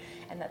there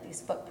and that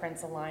these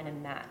footprints align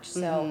and match.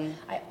 So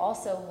I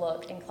also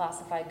look and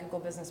classify Google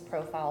Business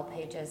Profile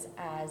pages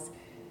as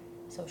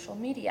social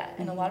media.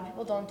 And a lot of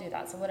people don't do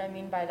that. So what I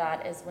mean by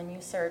that is when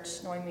you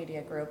search Noy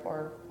Media Group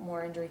or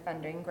More Injury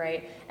Funding,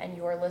 right, and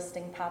your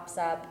listing pops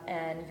up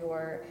and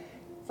your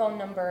phone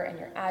number and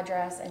your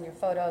address and your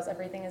photos,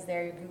 everything is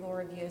there, your Google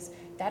reviews,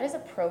 that is a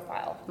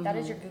profile. That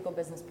is your Google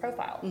Business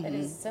Profile. It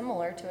is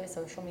similar to a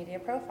social media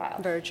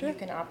profile. Very true. You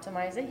can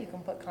optimize it, you can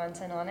put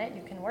content on it,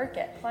 you can work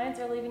it. Clients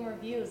are leaving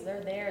reviews,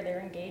 they're there, they're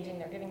engaging,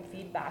 they're giving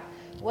feedback.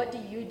 What do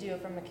you do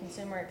from a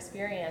consumer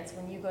experience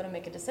when you go to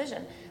make a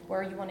decision?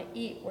 Where you want to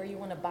eat, where you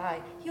want to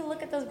buy? You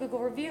look at those Google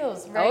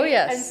reviews, right? Oh,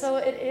 yes. And so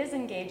it is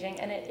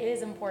engaging, and it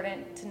is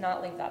important to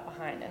not leave that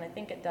behind, and I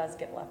think it does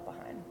get left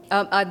behind.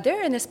 Are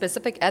there any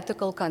specific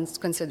ethical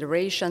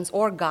considerations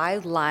or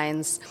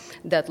guidelines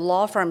that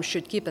law firms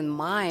should keep in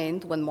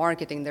mind when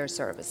marketing their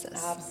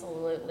services?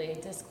 Absolutely.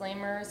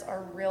 Disclaimers are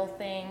a real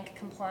thing.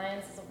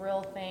 Compliance is a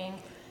real thing.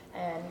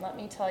 And let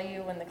me tell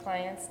you, when the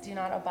clients do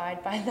not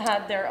abide by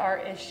that, there are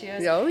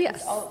issues. Oh,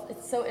 yes.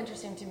 It's so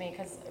interesting to me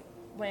because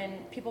when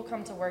people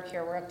come to work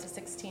here, we're up to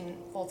 16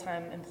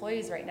 full-time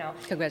employees right now.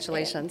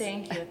 Congratulations.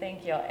 And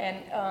thank you.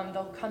 And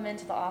they'll come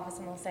into the office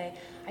and they'll say,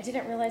 I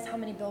didn't realize how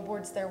many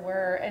billboards there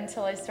were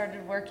until I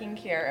started working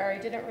here, or I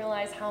didn't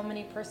realize how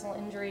many personal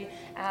injury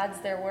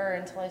ads there were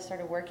until I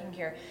started working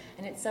here.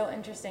 And it's so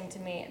interesting to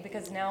me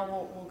because now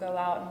we'll go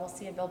out and we'll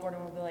see a billboard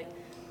and we'll be like,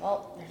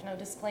 well, there's no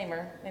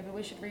disclaimer. Maybe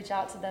we should reach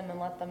out to them and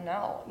let them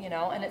know,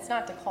 And it's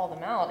not to call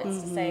them out.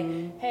 It's to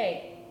say,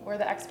 hey, we're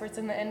the experts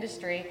in the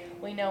industry.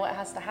 We know what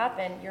has to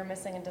happen. You're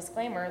missing a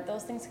disclaimer.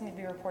 Those things can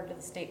be reported to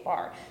the state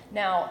bar.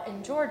 Now,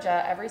 in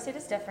Georgia, every state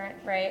is different,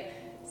 right?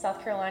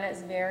 South Carolina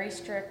is very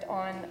strict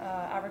on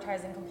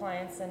advertising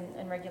compliance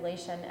and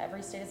regulation.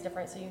 Every state is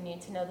different, so you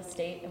need to know the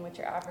state in which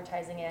you're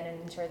advertising in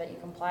and ensure that you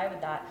comply with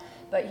that.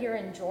 But here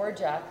in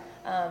Georgia,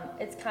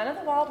 it's kind of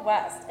the Wild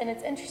West. And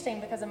it's interesting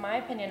because in my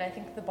opinion, I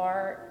think the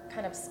bar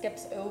kind of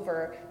skips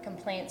over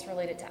complaints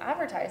related to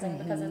advertising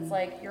because it's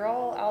like you're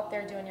all out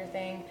there doing your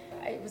thing.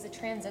 It was a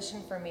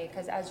transition for me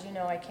because as you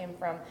know, I came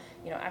from,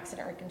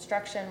 accident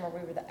reconstruction where we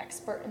were the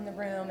expert in the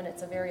room, and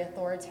it's a very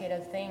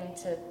authoritative thing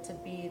to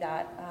be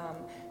that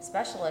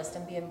specialist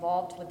and be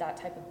involved with that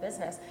type of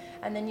business.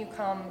 And then you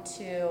come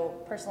to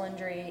personal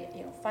injury,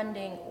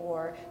 funding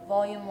or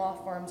volume law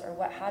firms or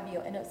what have you.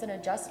 And it's an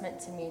adjustment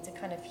to me to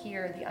kind of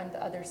hear the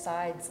other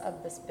sides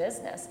of this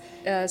business.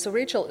 So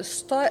Rachel,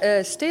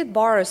 state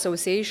bar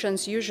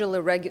associations usually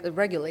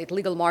regulate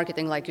legal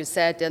marketing, like you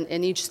said,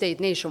 in each state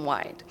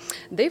nationwide.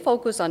 They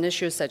focus on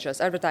issues such as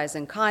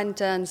advertising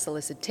content,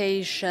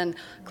 solicitation,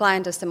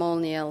 client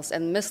testimonials,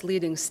 and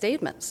misleading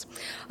statements.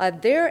 Are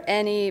there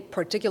any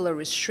particular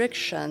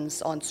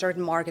restrictions on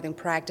certain marketing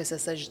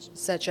practices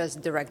such as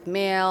direct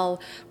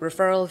mail,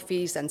 referral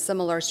fees, and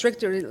similar,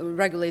 strictly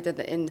regulated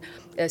in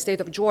the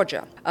state of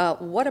Georgia?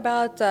 What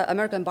about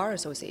American Bar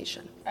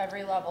Association?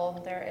 Every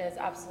level, there is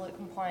absolute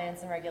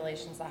compliance and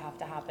regulations that have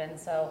to happen.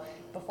 So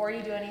before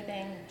you do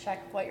anything,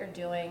 check what you're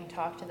doing,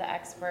 talk to the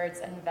experts,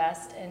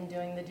 invest in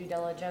doing the due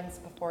diligence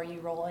before you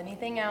roll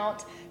anything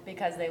out,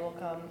 because they will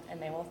come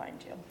and they will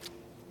find you.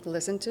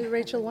 Listen to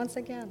Rachel once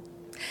again.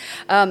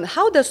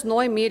 How does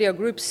Noy Media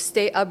Group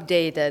stay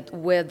updated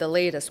with the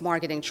latest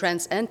marketing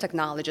trends and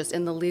technologies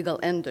in the legal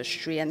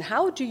industry, and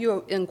how do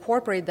you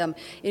incorporate them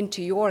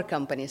into your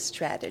company's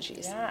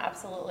strategies? Yeah,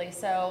 absolutely.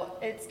 So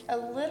it's a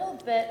little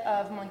bit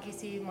of monkey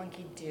see,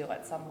 monkey do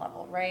at some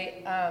level,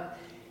 right?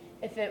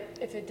 If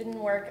it didn't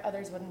work,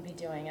 others wouldn't be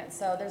doing it.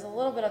 So there's a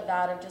little bit of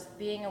that, of just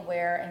being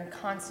aware and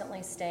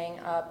constantly staying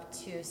up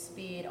to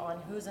speed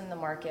on who's in the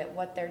market,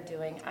 what they're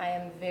doing. I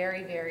am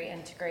very, very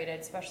integrated,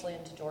 especially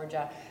into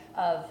Georgia,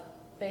 of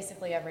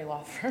basically every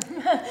law firm,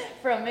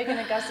 from Macon,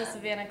 Augusta,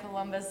 Savannah,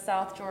 Columbus,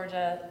 South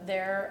Georgia.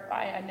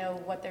 I know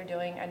what they're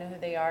doing. I know who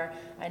they are.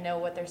 I know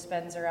what their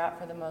spends are at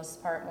for the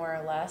most part, more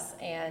or less.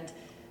 And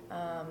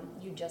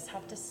you just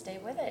have to stay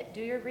with it. Do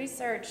your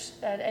research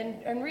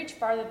and reach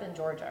farther than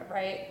Georgia,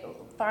 right?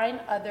 Find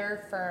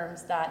other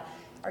firms that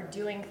are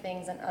doing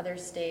things in other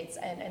states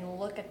and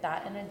look at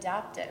that and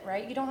adapt it,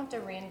 right? You don't have to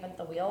reinvent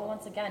the wheel.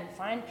 Once again,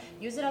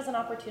 use it as an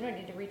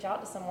opportunity to reach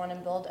out to someone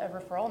and build a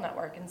referral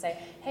network and say,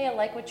 hey, I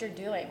like what you're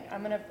doing.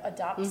 I'm going to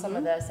adopt some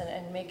of this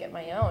and make it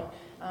my own.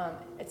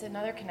 It's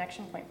another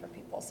connection point for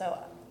people. So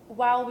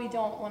while we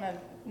don't want to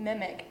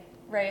mimic,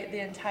 right, the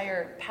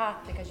entire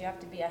path, because you have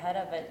to be ahead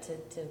of it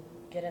to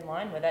get in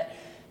line with it,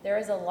 there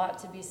is a lot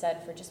to be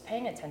said for just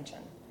paying attention.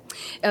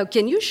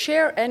 Can you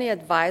share any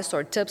advice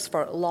or tips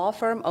for law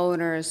firm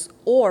owners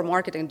or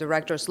marketing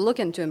directors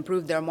looking to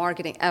improve their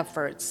marketing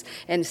efforts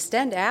and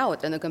stand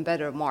out in a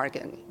competitive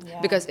market? Yeah.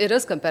 Because it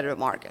is a competitive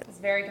market. It's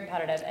very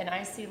competitive. And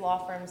I see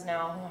law firms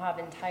now who have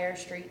entire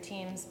street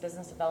teams,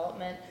 business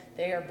development.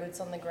 They are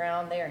boots on the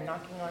ground. They are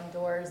knocking on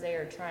doors. They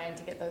are trying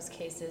to get those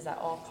cases at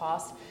all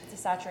costs. It's a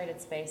saturated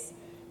space.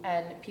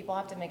 And people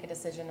have to make a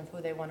decision of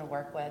who they want to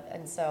work with.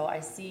 And so I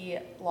see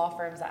law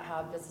firms that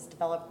have business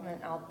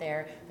development out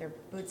there. They're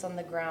boots on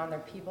the ground. They're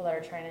people that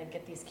are trying to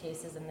get these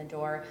cases in the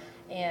door.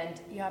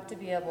 And you have to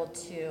be able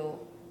to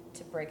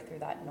break through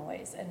that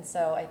noise. And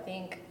so I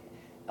think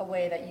a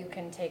way that you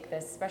can take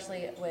this,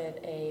 especially with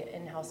a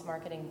in-house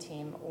marketing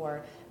team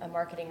or a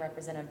marketing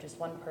representative, just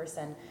one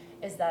person,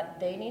 is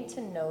that they need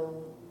to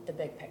know the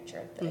big picture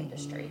of the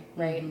industry,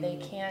 right? They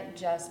can't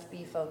just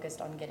be focused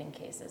on getting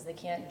cases. They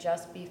can't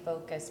just be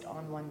focused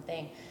on one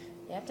thing.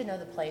 They have to know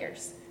the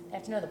players. They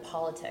have to know the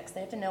politics. They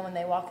have to know when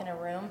they walk in a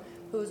room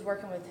who's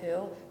working with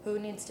who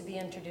needs to be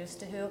introduced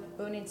to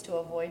who needs to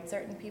avoid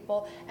certain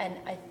people. And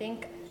I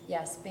think,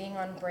 yes, being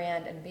on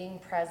brand and being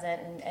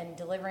present and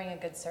delivering a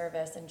good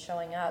service and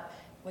showing up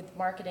with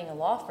marketing a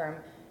law firm,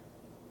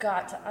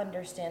 got to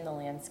understand the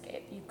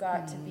landscape. You've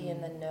got to be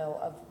in the know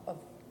of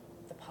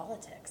the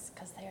politics,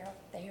 because they are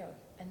there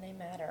and they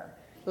matter.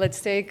 Let's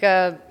take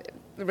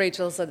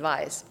Rachel's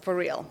advice, for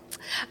real.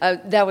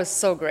 That was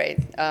so great.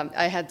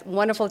 I had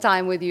wonderful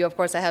time with you. Of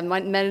course, I have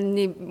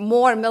many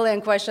more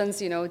million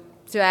questions,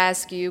 to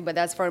ask you, but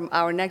that's for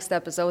our next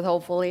episode,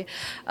 hopefully.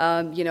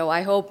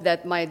 I hope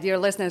that my dear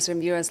listeners and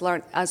viewers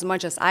learned as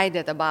much as I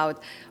did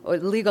about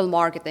legal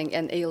marketing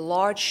and a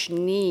large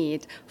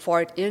need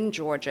for it in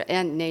Georgia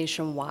and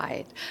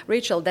nationwide.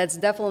 Rachel, that's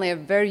definitely a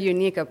very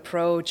unique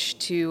approach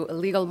to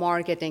legal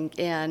marketing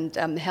and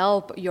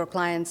help your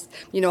clients,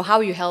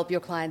 how you help your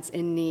clients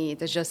in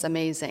need. It's just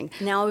amazing.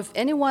 Now, if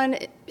anyone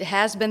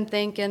has been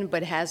thinking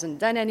but hasn't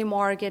done any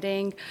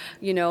marketing,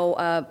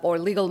 or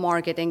legal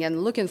marketing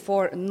and looking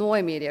for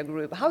Noy Media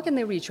Group, how can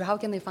they reach you? How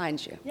can they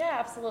find you? Yeah,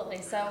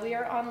 absolutely. So we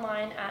are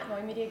online at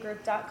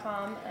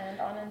noymediagroup.com and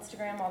on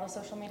Instagram, all the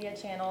social media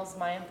channels.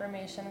 My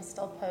information is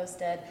still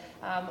posted.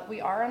 We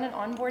are on an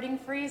onboarding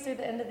freeze through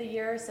the end of the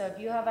year. So if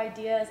you have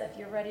ideas, if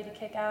you're ready to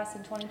kick ass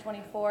in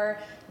 2024,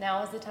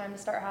 now is the time to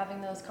start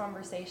having those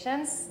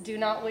conversations. Do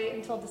not wait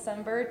until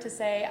December to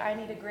say, I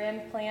need a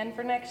grand plan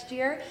for next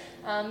year.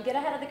 Get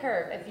ahead of the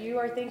curve. If you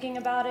are thinking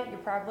about it, you're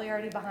probably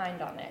already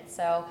behind on it.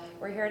 So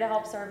we're here to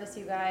help service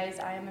you guys.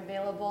 I am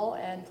available,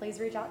 and please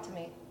reach out to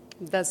me.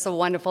 That's so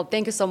wonderful.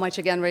 Thank you so much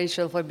again,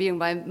 Rachel, for being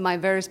my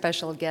very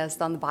special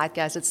guest on the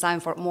podcast. It's time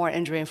for more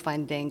injury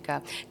funding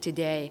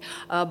today.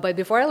 But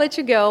before I let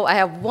you go, I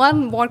have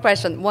one more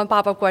question, one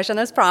pop-up question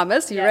as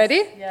promised. You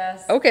ready?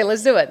 Yes. Okay,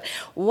 let's do it.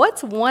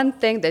 What's one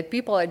thing that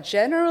people are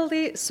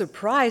generally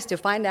surprised to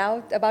find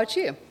out about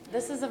you?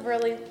 This is a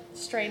really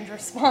strange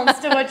response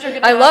to what you're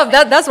going to I ask love me.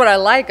 that. That's what I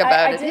like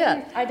about it.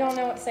 Yeah. I don't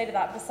know what to say to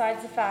that,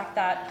 besides the fact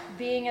that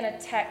being in a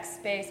tech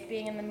space,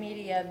 being in the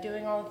media,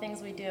 doing all the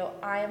things we do,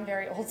 I am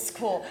very old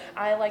school.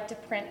 I like to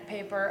print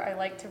paper. I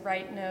like to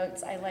write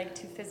notes. I like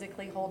to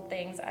physically hold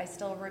things. I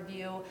still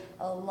review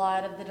a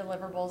lot of the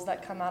deliverables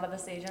that come out of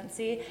this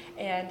agency,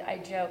 and I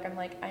joke, I'm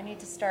like, I need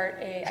to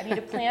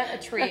plant a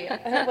tree,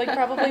 like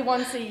probably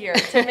once a year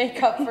to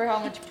make up for how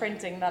much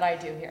printing that I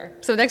do here.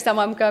 So next time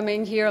I'm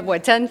coming here,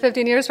 10,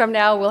 15 years from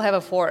now, we'll have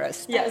a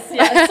forest. Yes.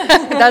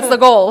 That's the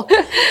goal.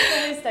 That's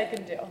the least I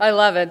can do. I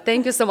love it.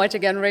 Thank you so much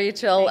again,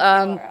 Rachel.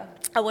 Thank you, Laura.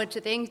 I want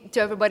to thank to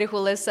everybody who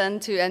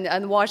listened to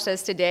and watched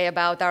us today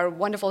about our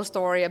wonderful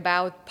story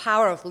about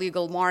power of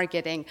legal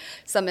marketing,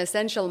 some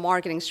essential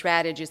marketing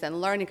strategies, and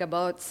learning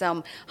about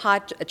some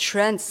hot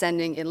trends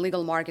sending in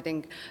legal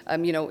marketing,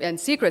 and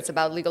secrets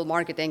about legal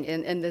marketing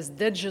in this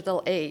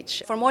digital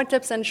age. For more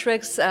tips and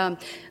tricks on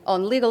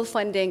legal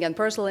funding and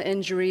personal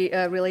injury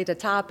related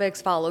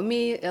topics, follow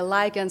me,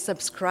 like and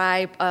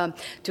subscribe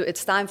to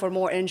It's Time for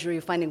More Injury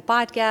Funding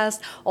podcast.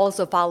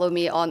 Also follow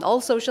me on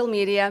all social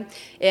media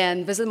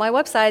and visit my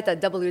website at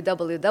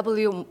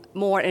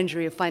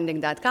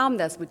www.moreinjuryfunding.com.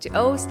 That's with your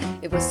O's.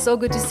 It was so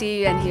good to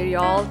see you and hear you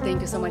all. Thank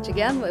you so much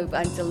again.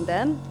 Until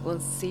then, we'll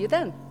see you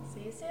then.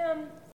 See you soon.